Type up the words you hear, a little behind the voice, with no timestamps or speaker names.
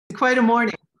Quite a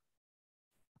morning.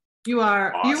 You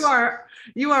are Awesome.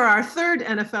 our third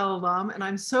NFL alum, and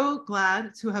I'm so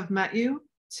glad to have met you,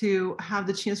 to have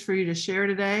the chance for you to share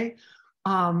today.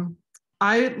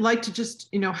 I'd like to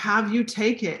just have you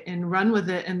take it and run with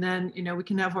it, and then we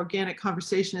can have organic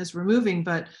conversation as we're moving.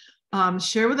 But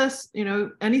share with us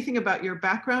anything about your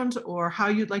background or how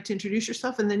you'd like to introduce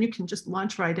yourself, and then you can just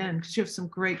launch right in because you have some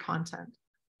great content.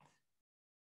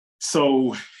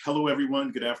 So, hello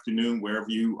everyone. Good afternoon, wherever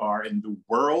you are in the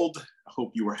world. I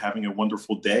hope you are having a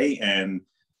wonderful day. And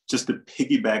just to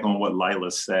piggyback on what Lila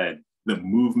said, the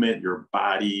movement, your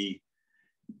body,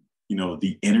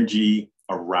 the energy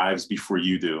arrives before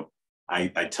you do. I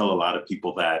tell a lot of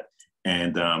people that.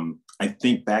 And I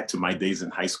think back to my days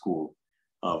in high school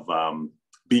of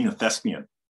being a thespian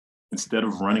instead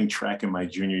of running track in my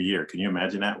junior year. Can you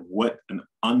imagine that? What an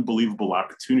unbelievable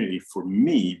opportunity for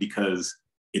me, because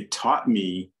it taught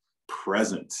me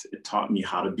presence. It taught me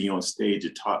how to be on stage.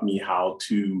 It taught me how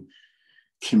to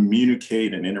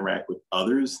communicate and interact with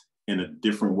others in a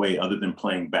different way other than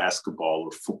playing basketball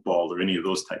or football or any of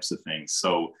those types of things.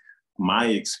 So my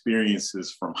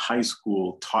experiences from high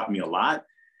school taught me a lot.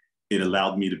 It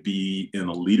allowed me to be in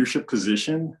a leadership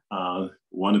position.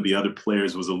 One of the other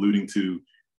players was alluding to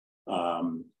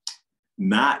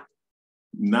not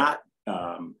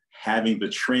having the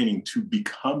training to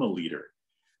become a leader.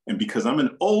 And because I'm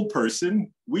an old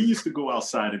person, we used to go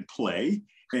outside and play,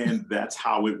 and that's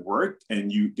how it worked.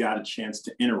 And you got a chance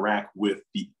to interact with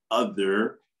the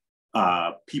other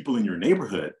people in your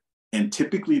neighborhood. And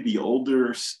typically the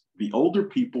older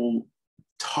people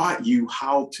taught you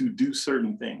how to do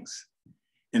certain things.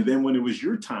 And then when it was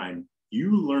your time,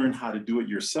 you learned how to do it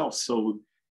yourself. So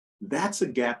that's a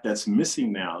gap that's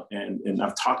missing now. And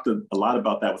I've talked a lot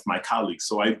about that with my colleagues.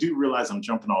 So I do realize I'm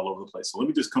jumping all over the place. So let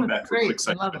me just come back for a quick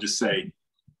second and just say,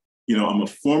 I'm a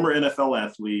former NFL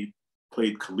athlete,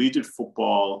 played collegiate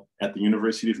football at the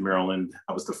University of Maryland.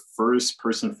 I was the first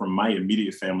person from my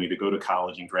immediate family to go to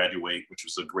college and graduate, which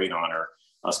was a great honor,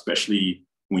 especially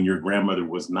when your grandmother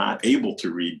was not able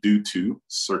to read due to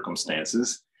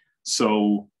circumstances.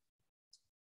 So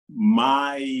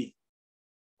my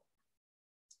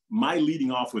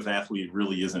leading off with athlete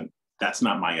really that's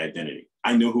not my identity.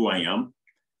 I know who I am.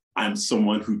 I'm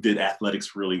someone who did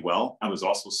athletics really well. I was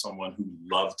also someone who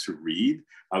loved to read.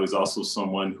 I was also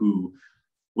someone who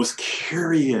was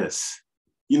curious.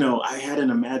 I had an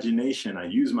imagination. I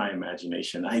used my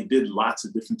imagination. I did lots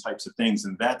of different types of things.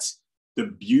 And that's the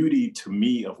beauty to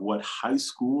me of what high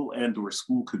school and/or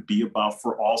school could be about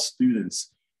for all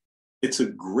students. It's a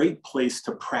great place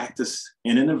to practice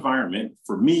in an environment.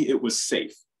 For me, it was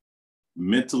safe.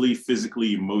 Mentally,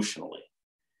 physically, emotionally.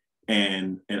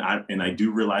 And I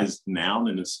do realize now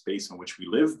in the space in which we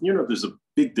live, there's a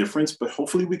big difference, but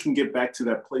hopefully we can get back to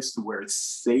that place to where it's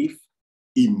safe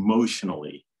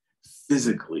emotionally,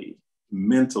 physically,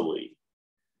 mentally.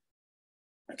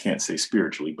 I can't say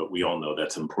spiritually, but we all know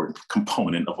that's an important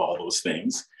component of all those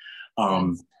things.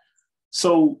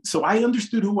 So I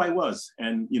understood who I was,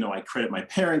 and I credit my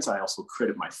parents. I also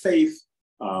credit my faith.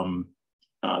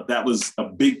 That was a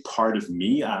big part of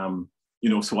me. So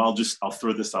I'll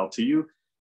throw this out to you.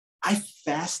 I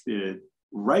fasted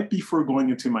right before going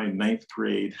into my 9th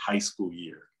grade high school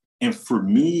year. And for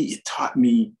me, it taught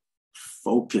me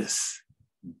focus,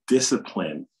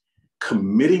 discipline,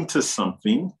 committing to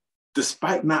something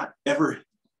despite not ever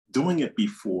doing it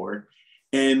before,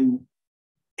 and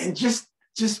just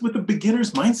with a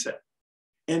beginner's mindset.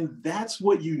 And that's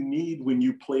what you need when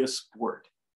you play a sport.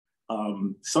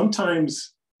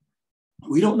 Sometimes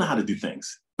we don't know how to do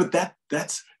things, but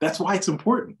that's why it's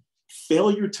important.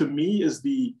 Failure to me is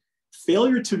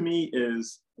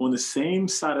on the same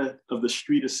side of the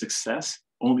street as success,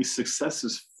 only success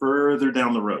is further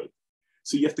down the road.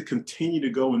 So you have to continue to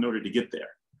go in order to get there.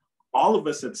 All of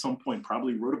us at some point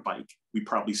probably rode a bike. We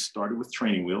probably started with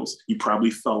training wheels. You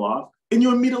probably fell off and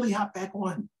you immediately hop back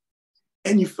on.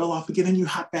 And you fell off again and you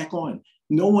hop back on.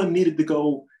 No one needed to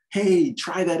go, hey,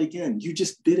 try that again. You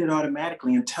just did it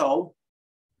automatically until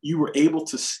you were able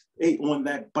to stay on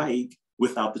that bike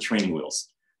without the training wheels.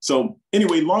 So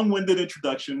anyway, long-winded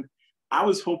introduction. I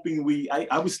was hoping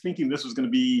I was thinking this was going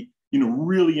to be,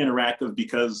 really interactive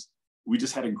because we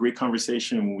just had a great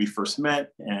conversation when we first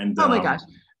met. And oh my gosh.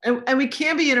 And we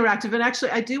can be interactive. And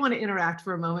actually, I do want to interact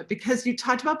for a moment because you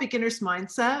talked about beginner's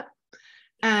mindset.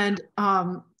 And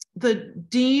the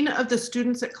dean of the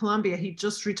students at Columbia, he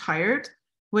just retired.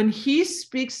 When he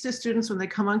speaks to students when they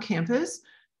come on campus,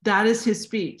 that is his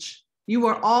speech. You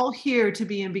are all here to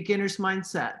be in beginner's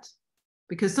mindset,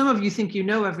 because some of you think you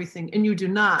know everything and you do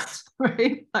not,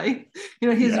 right?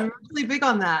 He's really big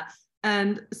on that.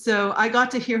 And so I got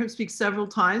to hear him speak several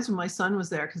times when my son was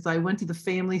there, because I went to the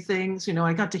family things,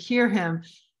 I got to hear him.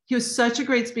 He was such a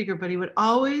great speaker, but he would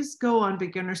always go on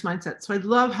beginner's mindset. So I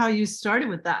love how you started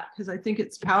with that, because I think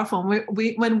it's powerful. And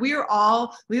when we're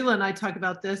all, Leela and I talk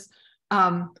about this,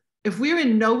 if we're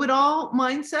in know-it-all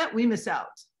mindset, we miss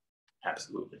out.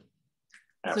 Absolutely.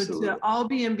 So to all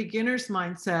be in beginner's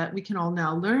mindset, we can all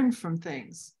now learn from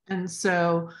things. And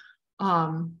so,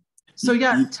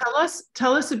 yeah,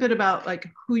 tell us a bit about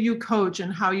like who you coach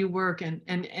and how you work, and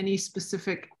any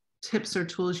specific tips or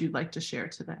tools you'd like to share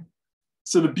today.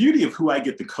 So the beauty of who I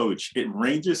get to coach, it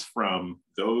ranges from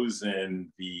those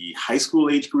in the high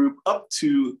school age group up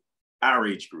to our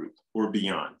age group or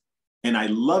beyond. And I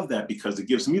love that because it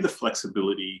gives me the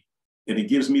flexibility, and it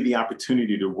gives me the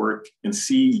opportunity to work and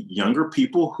see younger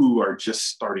people who are just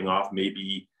starting off,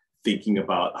 maybe thinking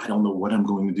about, I don't know what I'm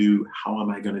going to do, how am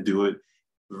I going to do it,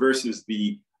 versus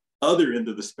the other end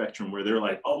of the spectrum where they're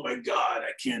like, oh my God,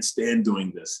 I can't stand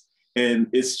doing this. And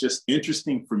it's just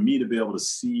interesting for me to be able to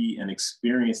see and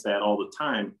experience that all the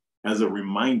time as a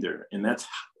reminder. And that's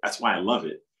why I love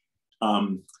it.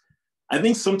 I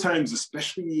think sometimes,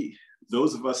 especially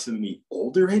those of us in the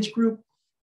older age group,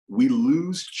 we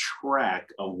lose track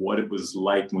of what it was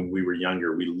like when we were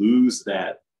younger. We lose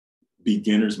that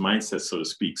beginner's mindset, so to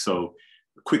speak. So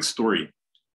a quick story.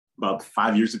 About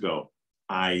 5 years ago,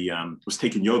 I was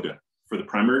taking yoga for the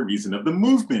primary reason of the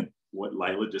movement, what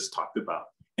Lila just talked about,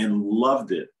 and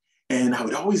loved it. And I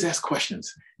would always ask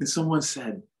questions. And someone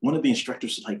said, one of the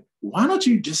instructors was like, why don't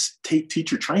you just take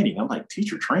teacher training? I'm like,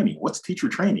 teacher training? What's teacher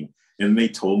training? And they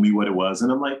told me what it was.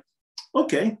 And I'm like,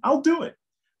 okay, I'll do it.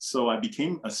 So I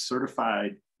became a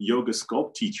certified yoga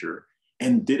sculpt teacher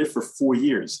and did it for 4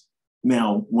 years.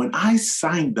 Now, when I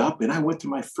signed up and I went to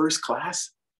my first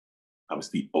class, I was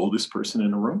the oldest person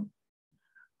in the room.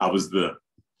 I was the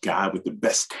guy with the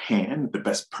best tan, the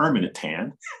best permanent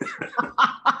tan.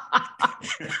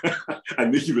 I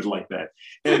knew you would like that.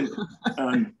 And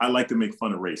I like to make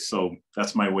fun of race. So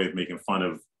that's my way of making fun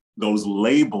of those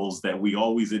labels that we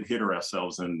always adhere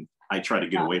ourselves, and I try to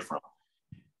get away from.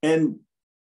 And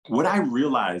what I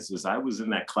realized as I was in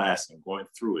that class and going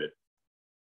through it,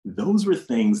 those were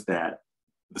things that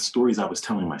the stories I was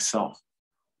telling myself.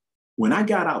 When I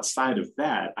got outside of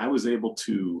that, I was able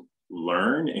to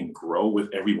learn and grow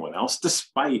with everyone else,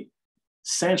 despite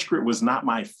Sanskrit was not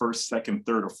my first, second,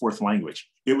 third, or fourth language.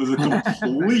 It was a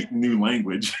complete new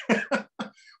language.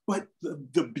 But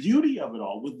the beauty of it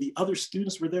all was the other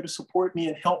students were there to support me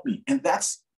and help me. And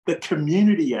that's the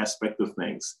community aspect of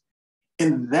things.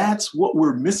 And that's what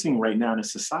we're missing right now in a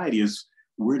society is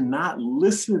we're not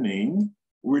listening.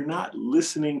 We're not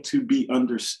listening to be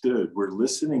understood. We're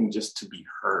listening just to be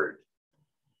heard.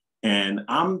 And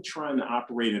I'm trying to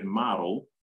operate and model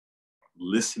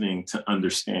listening to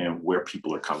understand where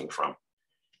people are coming from.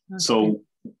 Okay. So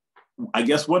I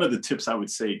guess one of the tips I would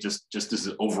say, just as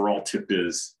an overall tip,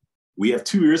 is we have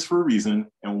 2 ears for a reason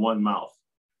and 1 mouth.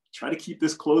 Try to keep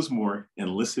this closed more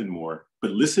and listen more,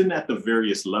 but listen at the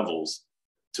various levels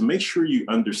to make sure you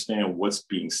understand what's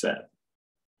being said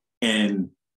and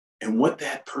what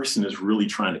that person is really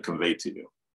trying to convey to you.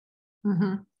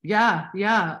 Mm-hmm. Yeah.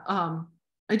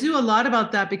 I do a lot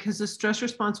about that because the stress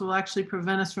response will actually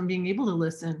prevent us from being able to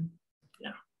listen.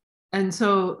 Yeah. And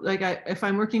so like if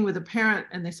I'm working with a parent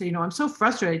and they say, I'm so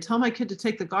frustrated, I tell my kid to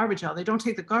take the garbage out. They don't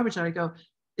take the garbage out. I go,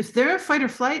 if they're in fight or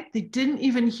flight, they didn't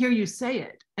even hear you say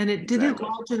it. And it didn't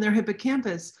lodge in their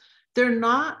hippocampus. They're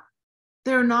not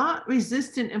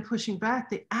resistant and pushing back.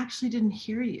 They actually didn't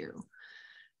hear you.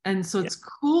 And so it's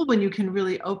cool when you can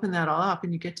really open that all up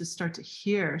and you get to start to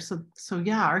hear. So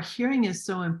yeah, our hearing is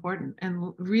so important,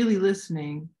 and really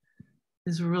listening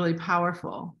is really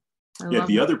powerful.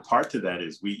 The other part to that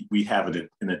is we have an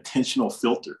attentional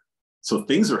filter. So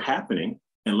things are happening,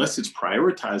 unless it's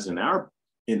prioritized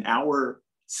in our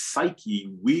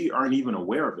psyche, we aren't even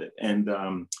aware of it. And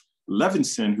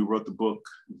Levinson, who wrote the book,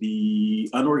 The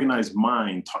Unorganized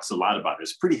Mind, talks a lot about it.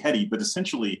 It's pretty heady, but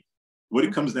essentially what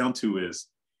it comes down to is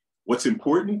what's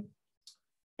important.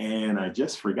 And I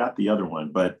just forgot the other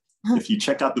one, but if you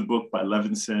check out the book by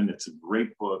Levinson, it's a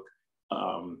great book.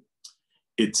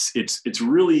 It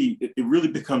really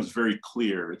becomes very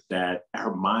clear that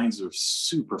our minds are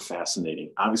super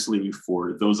fascinating. Obviously,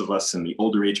 for those of us in the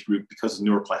older age group, because of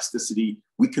neuroplasticity,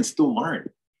 we can still learn.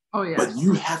 Oh, yeah. But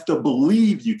you have to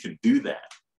believe you can do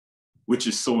that, which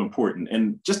is so important.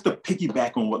 And just to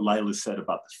piggyback on what Lila said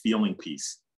about the feeling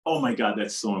piece, oh my God,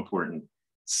 that's so important.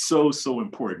 So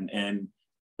important. And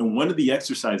one of the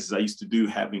exercises I used to do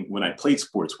when I played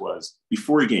sports was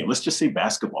before a game, let's just say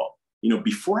basketball,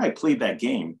 before I played that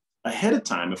game, ahead of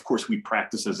time. Of course, we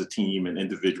practice as a team and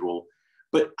individual,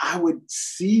 but I would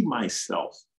see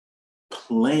myself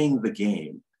playing the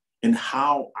game and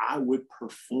how I would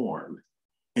perform,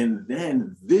 and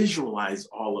then visualize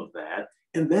all of that.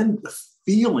 And then the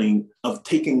feeling of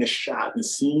taking a shot and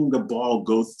seeing the ball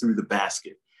go through the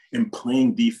basket and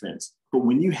playing defense. But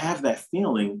when you have that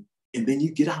feeling and then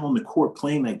you get out on the court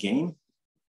playing that game,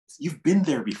 you've been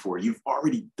there before, you've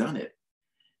already done it.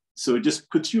 So it just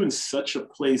puts you in such a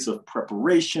place of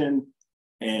preparation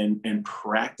and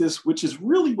practice, which is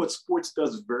really what sports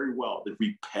does very well, the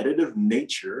repetitive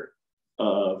nature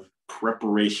of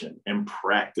preparation and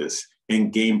practice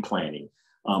and game planning.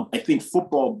 I think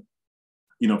football,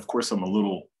 of course, I'm a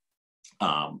little,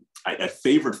 I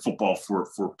favored football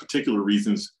for particular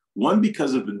reasons. One,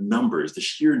 because of the numbers, the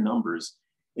sheer numbers,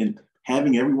 and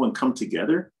having everyone come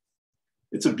together.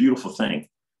 It's a beautiful thing.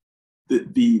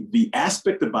 The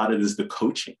aspect about it is the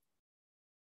coaching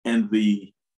and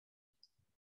the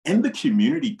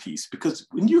community piece, because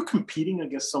when you're competing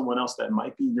against someone else that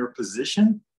might be in your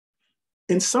position,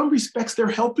 in some respects, they're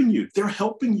helping you. They're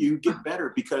helping you get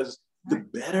better, because the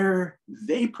better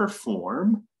they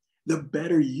perform, the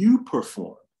better you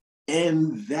perform.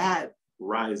 And that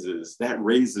raises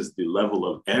the level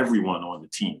of everyone on the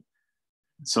team.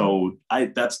 So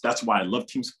that's why I love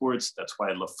team sports. That's why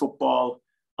I love football.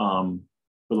 But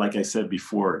like I said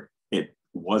before, it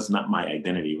was not my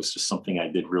identity. It was just something I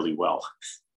did really well.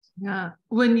 Yeah.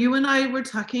 When you and I were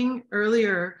talking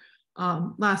earlier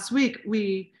last week,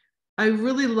 I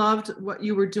really loved what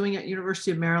you were doing at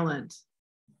University of Maryland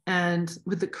and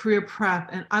with the career prep.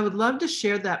 And I would love to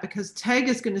share that, because Teg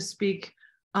is going to speak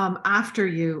after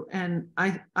you. And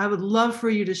I would love for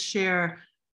you to share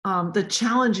the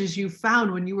challenges you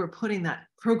found when you were putting that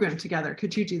program together.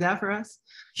 Could you do that for us?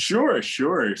 Sure.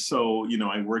 So,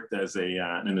 I worked as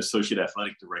an associate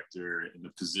athletic director in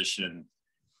the position,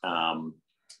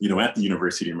 at the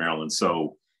University of Maryland.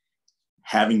 So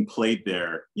having played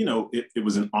there, it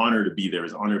was an honor to be there. It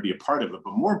was an honor to be a part of it.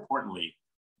 But more importantly,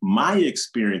 my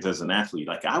experience as an athlete,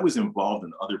 like I was involved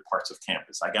in other parts of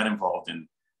campus.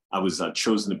 I was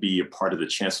chosen to be a part of the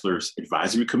Chancellor's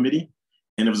Advisory Committee.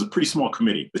 And it was a pretty small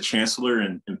committee, the chancellor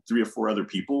and 3 or 4 other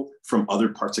people from other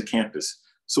parts of campus.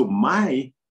 So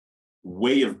my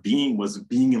way of being was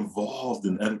being involved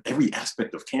in every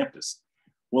aspect of campus.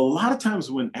 Well, a lot of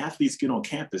times when athletes get on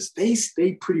campus, they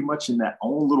stay pretty much in that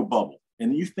own little bubble.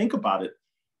 And you think about it,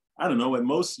 I don't know, at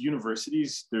most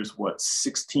universities, there's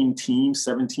 16 teams,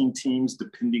 17 teams,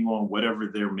 depending on whatever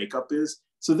their makeup is.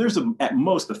 So there's at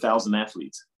most 1,000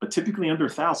 athletes, but typically under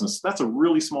 1,000. So that's a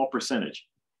really small percentage.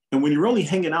 And when you're only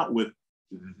hanging out with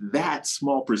that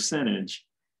small percentage,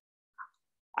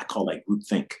 I call that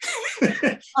groupthink. You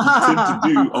tend to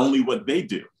do only what they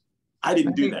do. I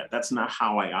didn't do that. That's not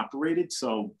how I operated.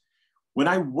 So when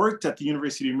I worked at the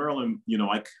University of Maryland,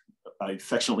 I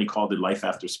affectionately called it life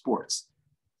after sports.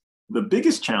 The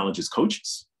biggest challenge is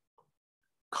coaches.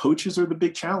 Coaches are the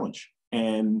big challenge.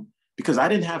 And because I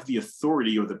didn't have the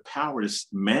authority or the power to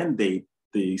mandate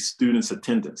the students'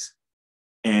 attendance.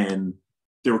 And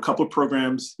there were a couple of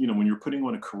programs, when you're putting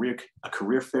on a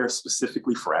career fair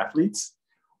specifically for athletes,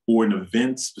 or an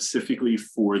event specifically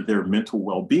for their mental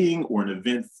well-being, or an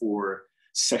event for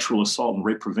sexual assault and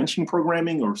rape prevention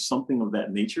programming, or something of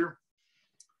that nature.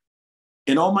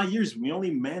 In all my years, we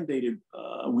only mandated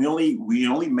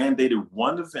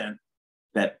one event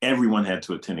that everyone had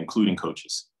to attend, including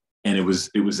coaches, and it was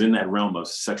in that realm of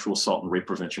sexual assault and rape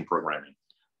prevention programming.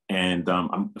 And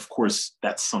of course,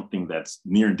 that's something that's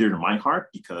near and dear to my heart,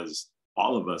 because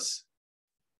all of us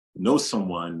know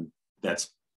someone that's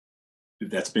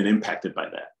been impacted by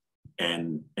that.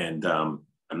 And I'm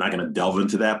not going to delve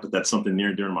into that, but that's something near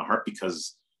and dear to my heart,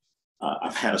 because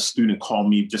I've had a student call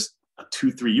me just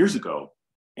 2-3 years ago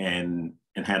and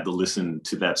had to listen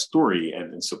to that story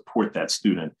and support that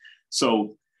student.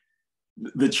 So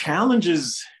the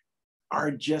challenges are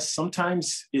just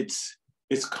sometimes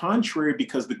it's contrary,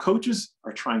 because the coaches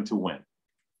are trying to win.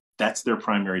 That's their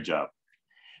primary job.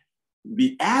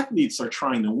 The athletes are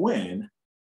trying to win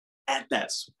at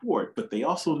that sport, but they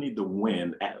also need to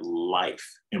win at life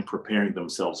and preparing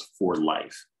themselves for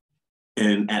life.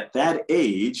 And at that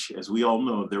age, as we all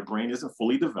know, their brain isn't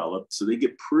fully developed. So they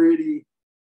get pretty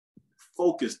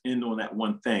focused in on that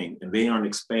one thing, and they aren't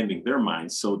expanding their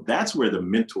minds. So that's where the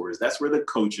mentors, that's where the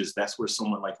coaches, that's where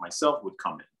someone like myself would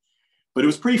come in. But it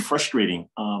was pretty frustrating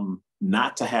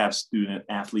not to have student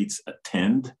athletes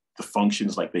attend the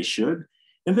functions like they should.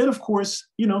 And then, of course,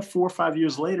 4 or 5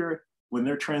 years later, when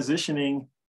they're transitioning,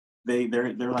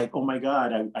 they're like, oh my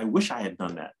God, I wish I had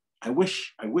done that. I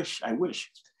wish.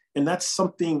 And that's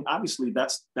something, obviously,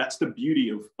 that's the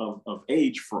beauty of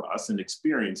age for us and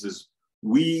experience is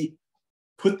we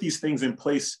put these things in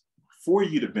place for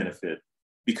you to benefit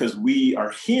because we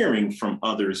are hearing from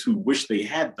others who wish they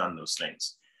had done those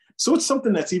things. So it's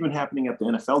something that's even happening at the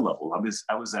NFL level.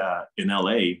 I was in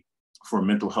LA for a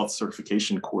mental health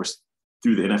certification course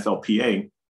through the NFLPA,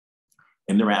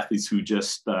 and there are athletes who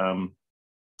just been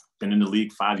in the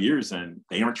league 5 years and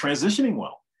they aren't transitioning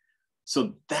well.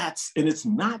 So and it's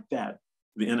not that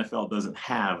the NFL doesn't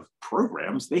have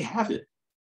programs, they have it.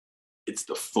 It's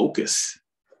the focus.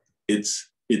 It's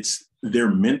their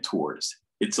mentors.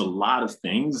 It's a lot of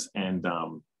things. And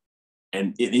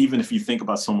even if you think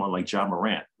about someone like John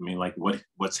Morant, I mean, like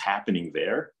what's happening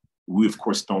there, we of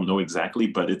course don't know exactly,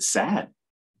 but it's sad.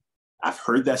 I've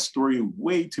heard that story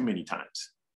way too many times,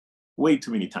 but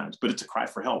it's a cry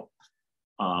for help,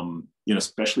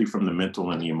 especially from the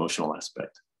mental and the emotional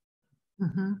aspect.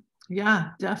 Mm-hmm. Yeah,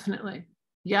 definitely.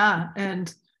 Yeah.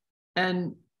 And,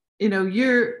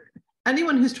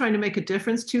 anyone who's trying to make a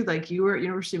difference too, like you were at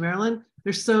University of Maryland,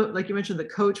 there's like you mentioned, the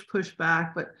coach pushed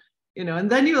back, but, and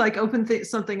then you like open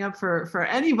something up for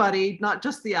anybody, not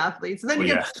just the athletes. And then you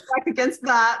get back against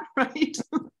that, right?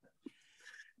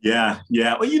 Yeah.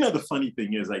 Well, the funny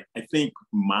thing is, I think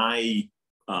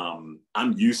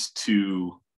I'm used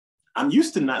to not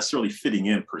necessarily fitting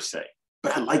in per se,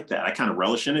 but I like that. I kind of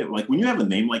relish in it. Like when you have a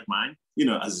name like mine,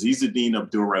 Ziz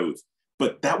Abdur Ra'oof,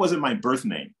 but that wasn't my birth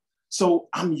name. So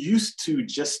I'm used to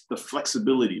just the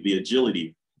flexibility, the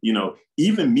agility,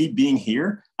 even me being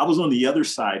here, I was on the other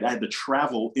side. I had to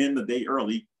travel in the day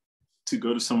early to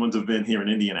go to someone's event here in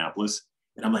Indianapolis.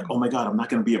 And I'm like, oh my God, I'm not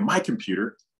going to be at my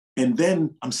computer. And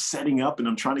then I'm setting up and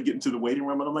I'm trying to get into the waiting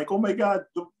room. And I'm like, oh my God,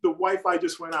 the Wi-Fi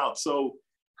just went out. So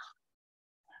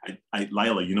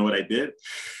Lila, you know what I did?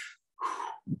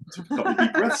 Took a couple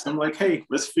deep breaths. I'm like, hey,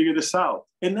 let's figure this out.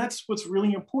 And that's what's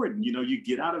really important. You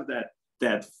get out of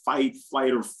that fight,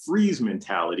 flight, or freeze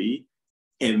mentality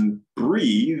and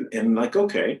breathe and like,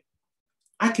 okay,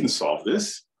 I can solve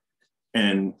this.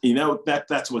 And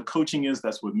that's what coaching is.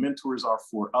 That's what mentors are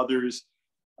for others.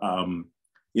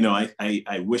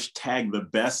 I wish Tag the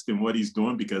best in what he's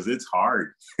doing because it's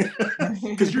hard.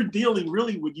 Because you're dealing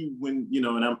really with and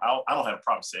I don't have a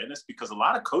problem saying this because a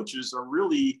lot of coaches are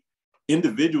really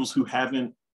individuals who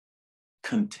haven't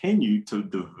continued to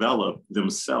develop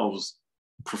themselves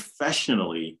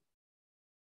professionally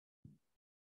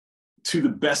to the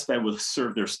best that will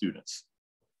serve their students.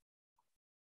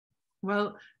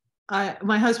 Well,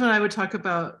 my husband and I would talk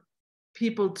about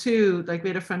people too, like we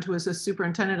had a friend who was a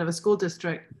superintendent of a school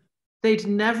district. They'd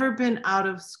never been out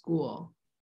of school.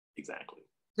 Exactly.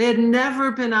 They had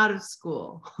never been out of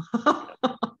school.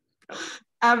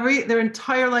 Their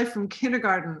entire life from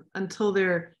kindergarten until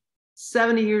they're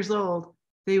 70 years old,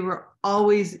 they were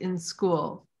always in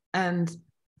school. And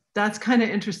that's kind of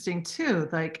interesting too,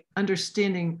 like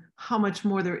understanding how much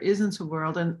more there is into the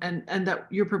world and that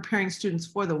you're preparing students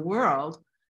for the world,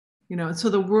 and so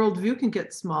the worldview can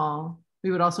get small.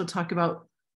 We would also talk about,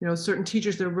 certain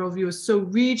teachers, their worldview is so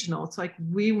regional. It's like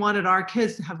we wanted our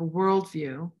kids to have a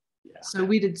worldview. Yeah. So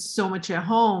we did so much at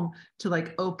home to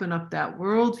like open up that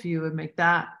worldview and make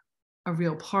that a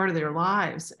real part of their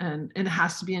lives. And it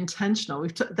has to be intentional.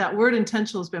 That word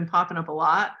intentional has been popping up a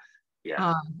lot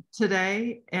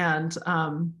today. And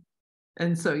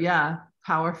so, yeah,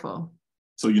 powerful.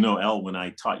 So, Elle, when I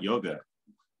taught yoga,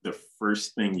 the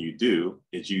first thing you do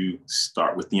is you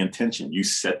start with the intention. You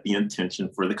set the intention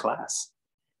for the class.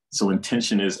 So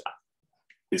intention is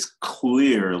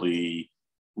clearly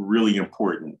really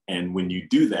important. And when you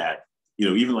do that,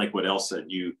 even like what Elle said,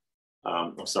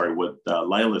 what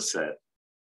Lila said,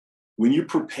 when you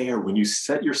prepare, when you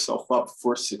set yourself up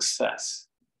for success,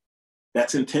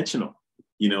 that's intentional.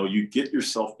 You get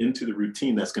yourself into the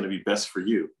routine that's going to be best for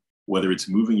you, whether it's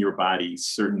moving your body a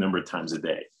certain number of times a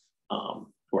day,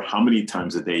 or how many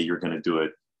times a day you're going to do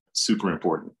it. Super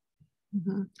important.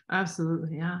 Mm-hmm.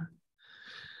 Absolutely. Yeah.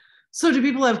 So do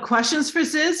people have questions for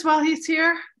Ziz while he's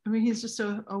here? I mean, he's just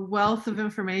a wealth of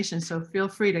information. So feel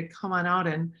free to come on out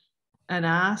and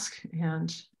ask,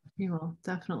 and he will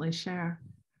definitely share.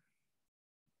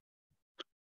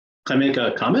 Can I make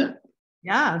a comment?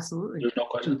 Yeah, absolutely. There's no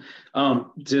question.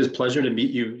 It's a pleasure to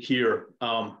meet you here.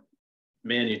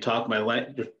 Man, you talk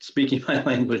you're speaking my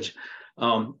language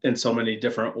in so many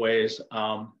different ways.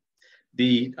 When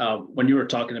you were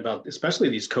talking about, especially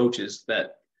these coaches,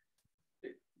 that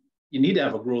you need to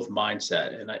have a growth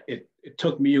mindset, and it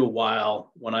took me a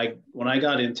while when I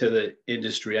got into the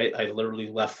industry. I literally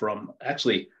left from,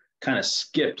 actually kind of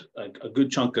skipped a good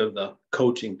chunk of the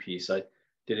coaching piece. I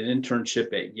did an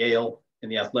internship at Yale in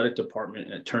the athletic department,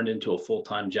 and it turned into a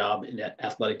full-time job in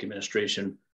athletic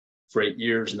administration for 8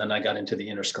 years. And then I got into the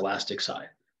interscholastic side.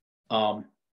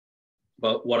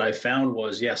 But what I found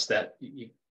was, yes, that,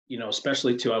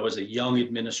 especially too, I was a young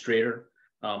administrator.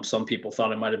 Some people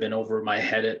thought I might've been over my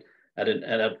head at an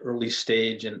early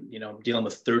stage, and, dealing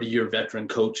with 30-year veteran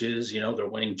coaches, they're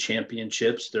winning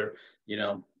championships. They're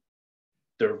a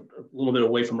little bit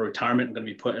away from retirement and going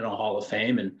to be put in a Hall of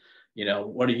Fame. And,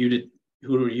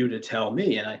 who are you to tell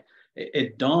me? And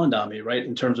it dawned on me, right,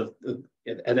 in terms of,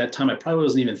 at that time, I probably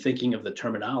wasn't even thinking of the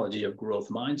terminology of growth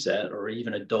mindset or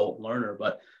even adult learner.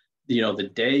 But,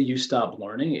 the day you stop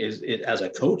learning as a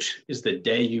coach is the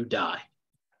day you die,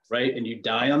 right? And you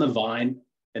die on the vine,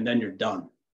 and then you're done.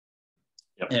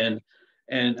 Yep.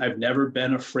 And I've never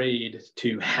been afraid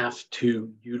to have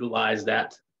to utilize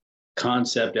that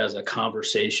concept as a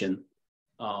conversation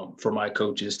for my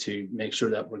coaches, to make sure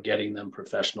that we're getting them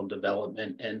professional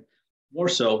development, and more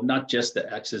so, not just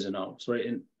the X's and O's, right?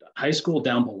 In high school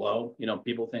down below,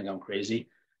 people think I'm crazy.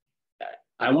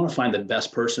 I want to find the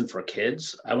best person for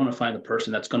kids. I want to find the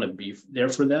person that's going to be there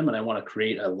for them. And I want to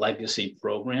create a legacy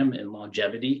program and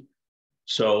longevity.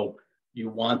 So you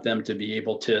want them to be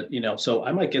able to, so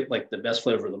I might get like the best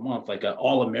flavor of the month, like an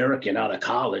All-American out of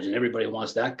college, and everybody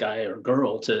wants that guy or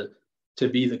girl to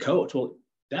be the coach. Well,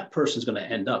 that person's going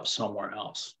to end up somewhere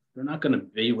else. They're not going to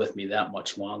be with me that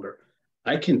much longer.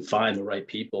 I can find the right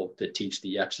people to teach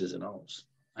the X's and O's.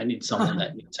 I need someone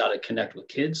that knows how to connect with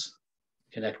kids,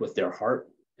 connect with their heart,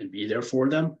 and be there for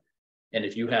them. And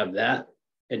if you have that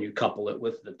and you couple it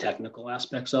with the technical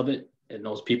aspects of it, and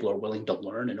those people are willing to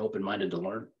learn and open-minded to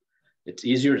learn, it's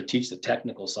easier to teach the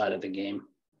technical side of the game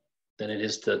than it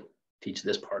is to teach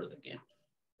this part of the game.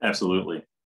 Absolutely.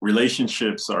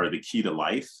 Relationships are the key to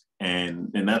life. And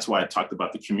that's why I talked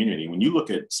about the community. When you look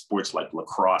at sports like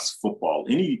lacrosse, football,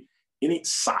 any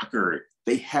soccer,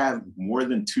 they have more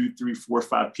than 2, 3, 4,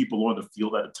 5 people on the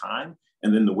field at a time.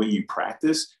 And then the way you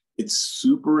practice, it's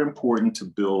super important to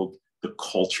build the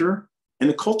culture. And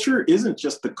the culture isn't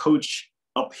just the coach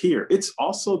up here. It's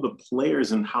also the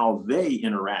players and how they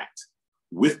interact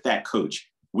with that coach,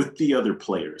 with the other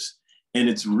players. And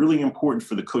it's really important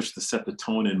for the coach to set the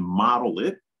tone and model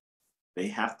it. They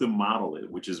have to model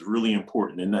it, which is really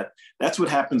important. And that's what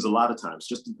happens a lot of times.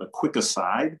 Just a quick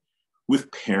aside, with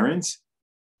parents,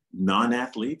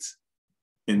 non-athletes,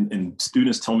 and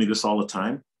students tell me this all the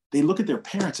time. They look at their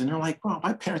parents and they're like, wow,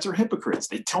 my parents are hypocrites.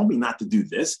 They tell me not to do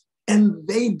this and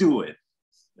they do it.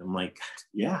 I'm like,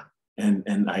 yeah. And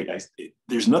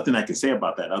there's nothing I can say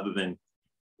about that other than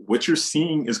what you're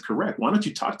seeing is correct. Why don't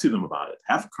you talk to them about it?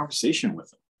 Have a conversation with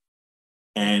them.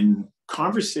 And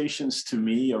conversations to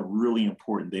me are really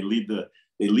important. They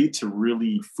lead to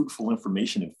really fruitful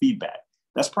information and feedback.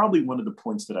 That's probably one of the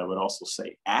points that I would also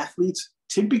say. Athletes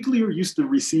typically are used to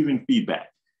receiving feedback.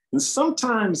 And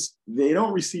sometimes they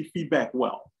don't receive feedback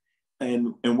well.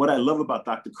 And what I love about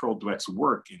Dr. Carl Dweck's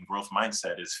work in growth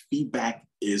mindset is feedback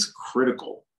is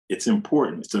critical. It's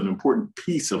important. It's an important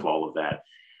piece of all of that.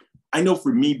 I know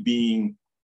for me being,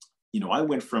 I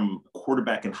went from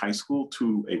quarterback in high school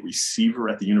to a receiver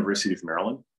at the University of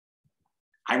Maryland.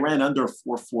 I ran under a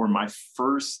 4.4 my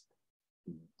first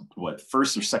or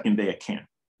second day at camp.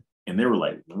 And they were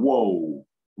like, whoa,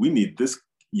 we need this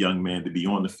young man to be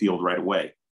on the field right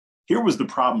away. Here was the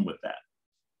problem with that.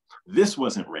 This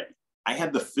wasn't ready. I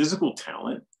had the physical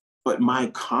talent, but my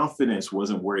confidence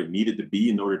wasn't where it needed to be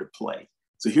in order to play.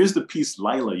 So here's the piece,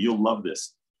 Lila, you'll love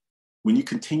this. When you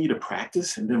continue to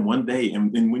practice, and then one day,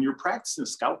 and when you're practicing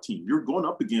scout team, you're going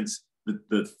up against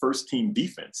the first team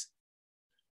defense.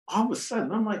 All of a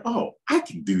sudden, I'm like, oh, I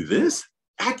can do this.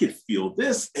 I can feel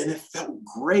this. And it felt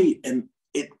great. And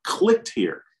it clicked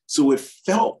here. So I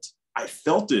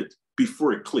felt it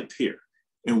before it clicked here.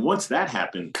 And once that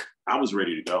happened, I was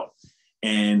ready to go.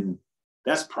 And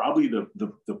that's probably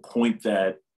the point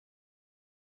that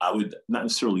I would not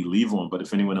necessarily leave on, but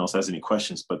if anyone else has any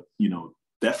questions, but,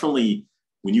 definitely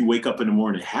when you wake up in the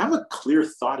morning, have a clear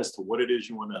thought as to what it is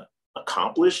you want to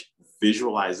accomplish,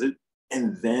 visualize it,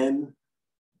 and then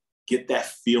get that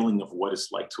feeling of what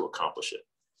it's like to accomplish it.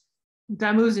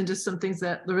 That moves into some things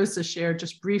that Larissa shared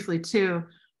just briefly too.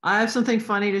 I have something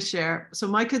funny to share. So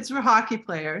my kids were hockey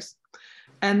players,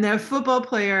 and the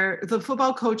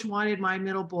football coach wanted my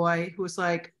middle boy, who was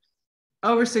like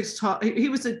over 6 tall. He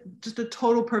was just a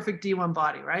total perfect D1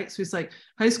 body, right? So he's like,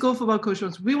 high school football coach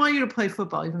wants, we want you to play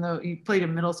football, even though he played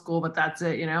in middle school, but that's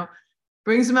it,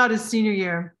 brings him out his senior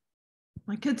year.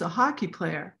 My kid's a hockey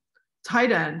player,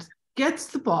 tight end, gets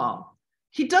the ball.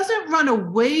 He doesn't run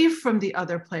away from the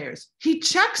other players. He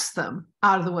checks them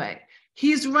out of the way.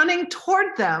 He's running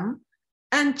toward them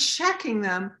and checking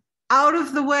them out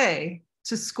of the way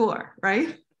to score,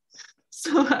 right?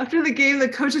 So after the game, the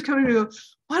coach is coming to go,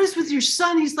 what is with your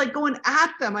son? He's like going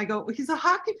at them. I go, he's a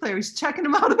hockey player. He's checking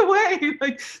them out of the way.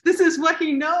 Like, this is what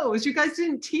he knows. You guys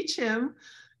didn't teach him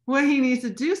what he needs to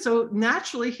do. So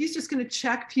naturally, he's just going to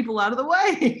check people out of the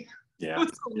way. Yeah. It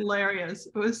was hilarious.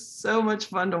 It was so much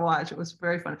fun to watch. It was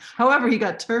very fun. However, he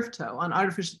got turf toe on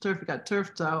artificial turf. He got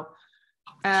turf toe.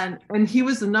 And he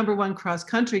was the #1 cross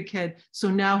country kid.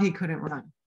 So now he couldn't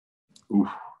run. Ooh,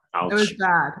 ouch. It was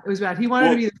bad. It was bad. He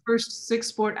wanted to be the first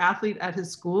 6-sport athlete at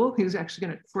his school. He was actually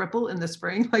going to cripple in the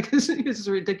spring. Like, he was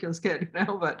a ridiculous kid, you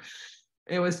know, but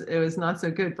it was not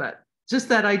so good. But just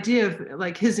that idea of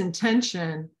like his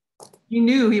intention, he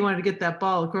knew he wanted to get that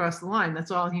ball across the line. That's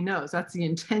all he knows. That's the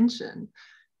intention.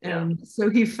 And so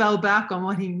he fell back on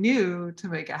what he knew to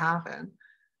make it happen.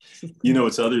 You know,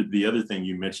 the other thing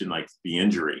you mentioned, like the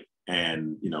injury.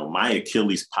 And, you know, my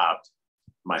Achilles popped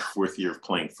my 4th year of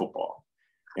playing football.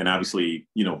 And obviously,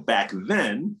 you know, back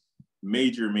then,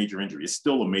 major injury. It's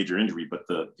still a major injury, but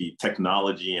the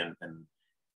technology and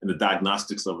the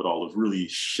diagnostics of it all have really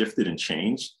shifted and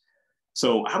changed.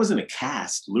 So I was in a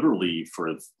cast literally for,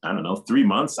 I don't know, 3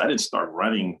 months. I didn't start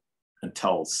running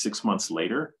until 6 months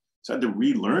later. So I had to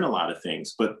relearn a lot of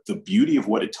things. But the beauty of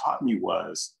what it taught me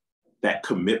was that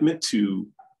commitment to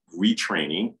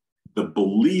retraining, the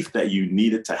belief that you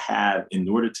needed to have in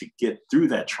order to get through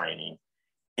that training.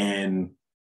 And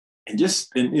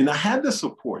I had the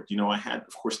support. You know, I had,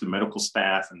 of course, the medical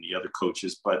staff and the other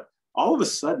coaches, but all of a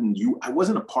sudden I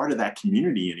wasn't a part of that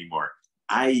community anymore.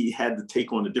 I had to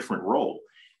take on a different role.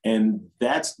 And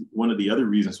that's one of the other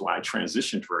reasons why I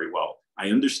transitioned very well. I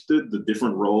understood the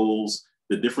different roles,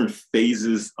 the different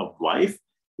phases of life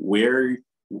where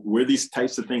these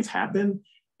types of things happen.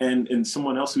 And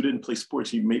someone else who didn't play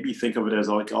sports, you maybe think of it as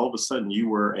like all of a sudden you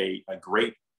were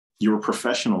you're a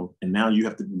professional, and now you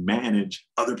have to manage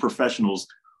other professionals,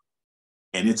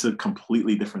 and it's a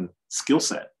completely different skill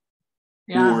set.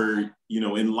 Yeah. Or, you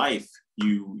know, in life,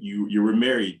 you were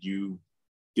married, you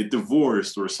get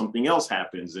divorced, or something else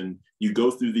happens, and you go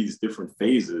through these different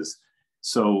phases.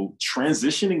 So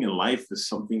transitioning in life is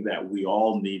something that we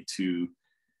all need to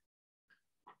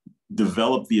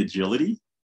develop the agility,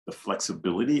 the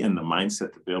flexibility, and the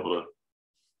mindset to be able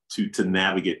to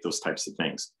navigate those types of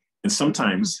things. And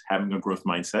sometimes having a growth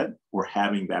mindset or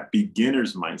having that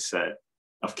beginner's mindset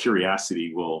of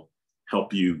curiosity will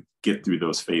help you get through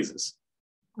those phases.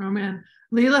 Oh, man.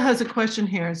 Leela has a question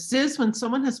here. Ziz, when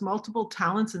someone has multiple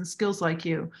talents and skills like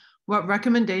you, what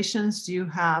recommendations do you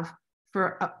have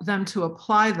for them to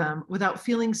apply them without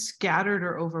feeling scattered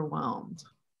or overwhelmed?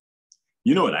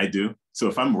 You know what I do? So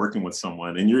if I'm working with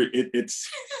someone and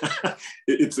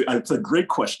it's a great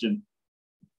question.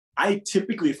 I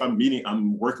typically, if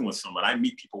I'm working with someone, I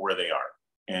meet people where they are.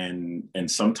 And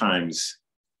sometimes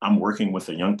I'm working with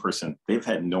a young person. They've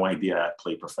had no idea I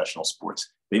play professional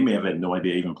sports. They may have had no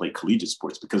idea I even play collegiate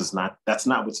sports, because that's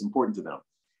not what's important to them.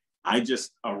 I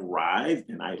just arrive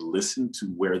and I listen to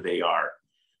where they are.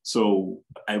 So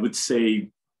I would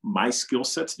say my skill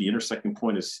sets, the intersecting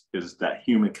point is that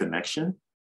human connection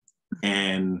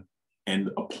and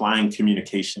applying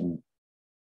communication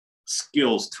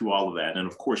skills to all of that. And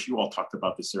of course, you all talked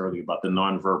about this earlier about the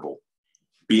nonverbal,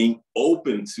 being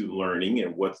open to learning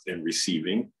and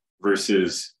receiving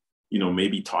versus, you know,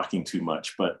 maybe talking too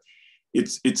much. But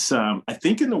it's I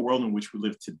think in the world in which we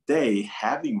live today,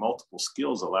 having multiple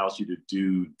skills allows you to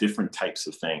do different types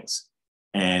of things.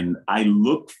 And I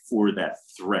look for that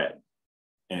thread,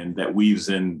 and that weaves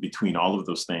in between all of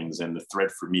those things. And the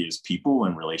thread for me is people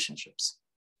and relationships.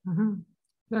 Mm-hmm.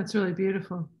 That's really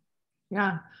beautiful.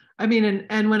 Yeah. I mean,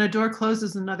 and when a door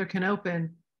closes, another can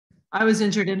open. I was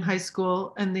injured in high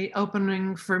school, and the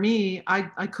opening for me, I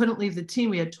couldn't leave the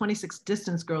team. We had 26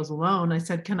 distance girls alone. I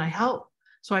said, can I help?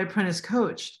 So I apprentice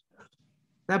coached.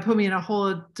 That put me in a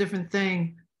whole different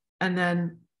thing. And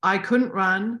then I couldn't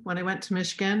run when I went to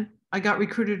Michigan. I got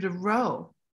recruited to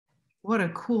row. What a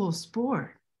cool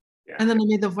sport. Yeah. And then I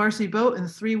made the varsity boat in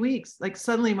 3 weeks. Like,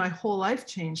 suddenly my whole life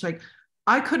changed. Like,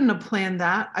 I couldn't have planned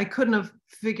that. I couldn't have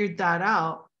figured that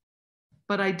out.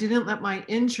 But I didn't let my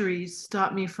injuries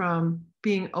stop me from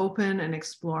being open and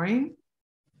exploring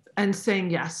and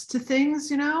saying yes to things,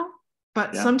 you know?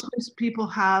 But sometimes people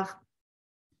have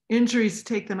injuries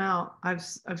take them out. I've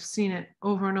seen it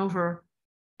over and over.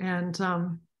 And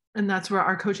that's where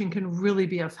our coaching can really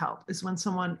be of help, is when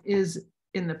someone is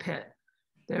in the pit.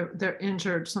 They're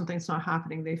injured, something's not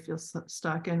happening, they feel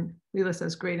stuck. And Leela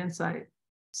says, great insight.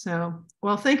 So,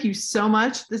 well, thank you so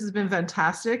much. This has been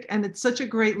fantastic. And it's such a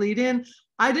great lead in.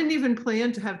 I didn't even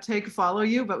plan to have Tig follow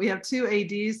you, but we have two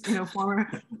ADs, you know, former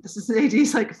assistant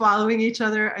ADs like following each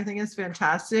other. I think it's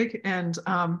fantastic. And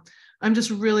I'm just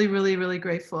really, really, really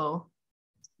grateful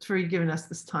for you giving us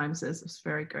this time, Ziz. It's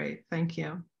very great. Thank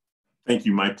you. Thank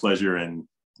you. My pleasure. And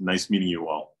nice meeting you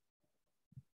all.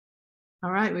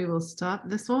 All right, we will stop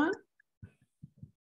this one.